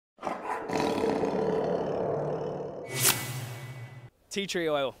tea tree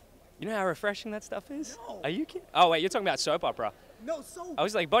oil. You know how refreshing that stuff is? No. Are you kidding? Oh, wait, you're talking about soap opera. No, soap. I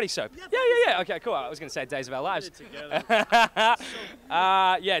was like body soap. Yeah, Yeah. Okay, cool. I was going to say Days of Our Lives.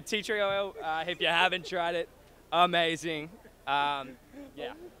 Yeah, tea tree oil. If you haven't tried it, amazing. Yeah.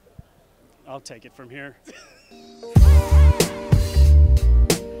 I'll take it from here.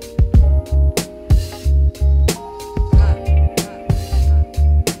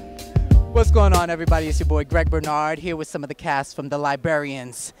 What's going on, everybody? It's your boy Greg Bernard here with some of the cast from the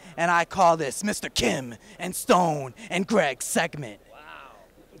Librarians, and I call this Mr. Kim and Stone and Greg segment. Wow.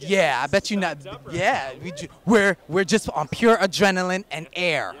 Yeah, I bet you not. Yeah, we're just on pure adrenaline and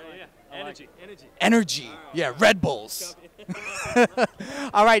air. Yeah. Energy. Yeah, Red Bulls.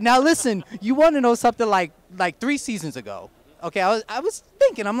 All right, now listen. You want to know something like 3 seasons ago? Okay, I was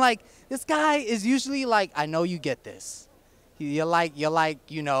thinking. I'm like, this guy is usually like, I know you get this. You're like,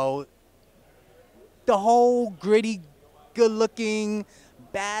 you know, the whole gritty, good-looking,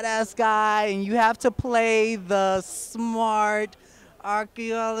 badass guy, and you have to play the smart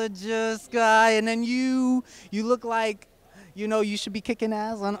archaeologist guy, and then you look like, you know, you should be kicking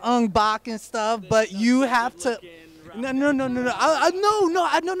ass on Ung Bak and stuff, but you have to. No. I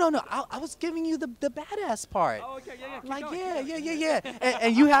was giving you the badass part. Oh, okay, yeah. Like, yeah.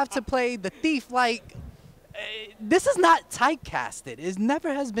 And you have to play the thief like. This is not typecasted. It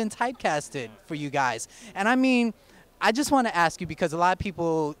never has been typecasted for you guys. And I mean, I just want to ask you, because a lot of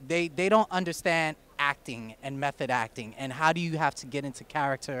people, they don't understand acting and method acting, and how do you have to get into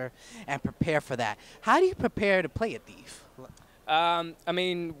character and prepare for that? How do you prepare to play a thief? I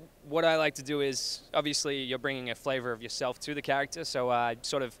mean, what I like to do is, obviously, you're bringing a flavor of yourself to the character, so I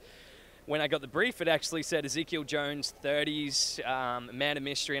sort of, when I got the brief, it actually said Ezekiel Jones, 30s, man of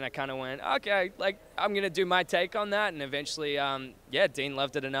mystery, and I kind of went, okay, like, I'm going to do my take on that, and eventually, yeah, Dean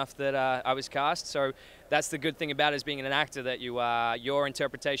loved it enough that I was cast, so that's the good thing about it, as being an actor, that your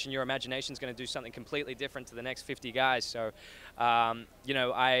interpretation, your imagination is going to do something completely different to the next 50 guys, so, you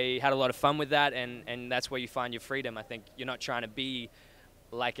know, I had a lot of fun with that, and that's where you find your freedom. I think you're not trying to be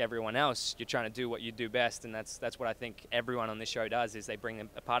like everyone else. You're trying to do what you do best, and that's what I think everyone on this show does, is they bring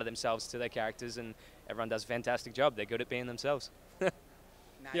a part of themselves to their characters, and everyone does a fantastic job. They're good at being themselves.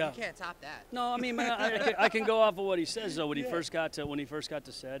 You can't top that. No, I mean, I can go off of what he says though. When he first got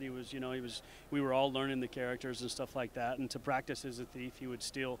to set, he was, we were all learning the characters and stuff like that. And to practice as a thief, he would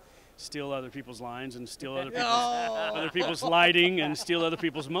steal other people's lines and steal other people's lighting and steal other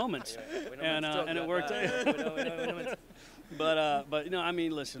people's moments, and it worked. But you know, I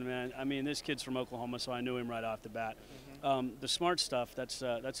mean, listen, man. I mean, this kid's from Oklahoma, so I knew him right off the bat. The smart stuff, that's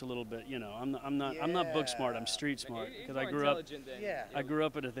a little bit, you know. I'm not book smart. I'm street smart, because I grew up. I grew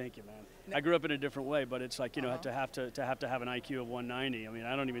up in a thank you, man. I grew up in a different way, but it's like, you know, to have an IQ of 190. I mean,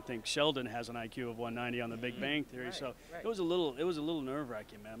 I don't even think Sheldon has an IQ of 190 on The Big Bang Theory. Right, so it was a little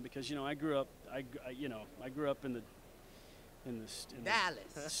nerve-wracking, man, because, you know, I grew up in the Dallas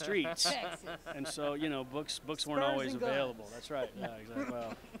streets, Texas. And so, you know, books weren't always available. That's right. Yeah, exactly.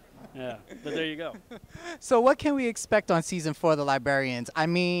 Well, yeah, but there you go. So what can we expect on season 4 of The Librarians? I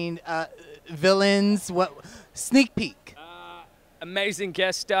mean, villains, what sneak peek? Amazing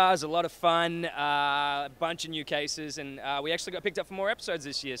guest stars, a lot of fun, a bunch of new cases, and we actually got picked up for more episodes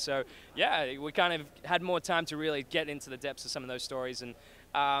this year. So yeah, we kind of had more time to really get into the depths of some of those stories, and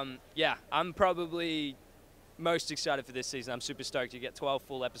yeah, I'm probably most excited for this season. I'm super stoked. You get 12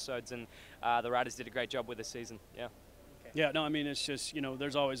 full episodes, and the writers did a great job with this season. Yeah. Okay. Yeah, no, I mean, it's just, you know,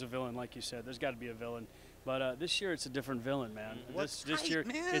 there's always a villain, like you said. There's got to be a villain. But this year it's a different villain, man. This year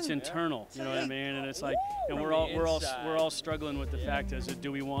it's internal, you know what I mean? And it's like, and we're all struggling with the fact is,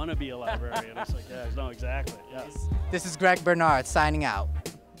 do we want to be a librarian? It's like, yeah, no, exactly. Yeah. This is Greg Bernard signing out.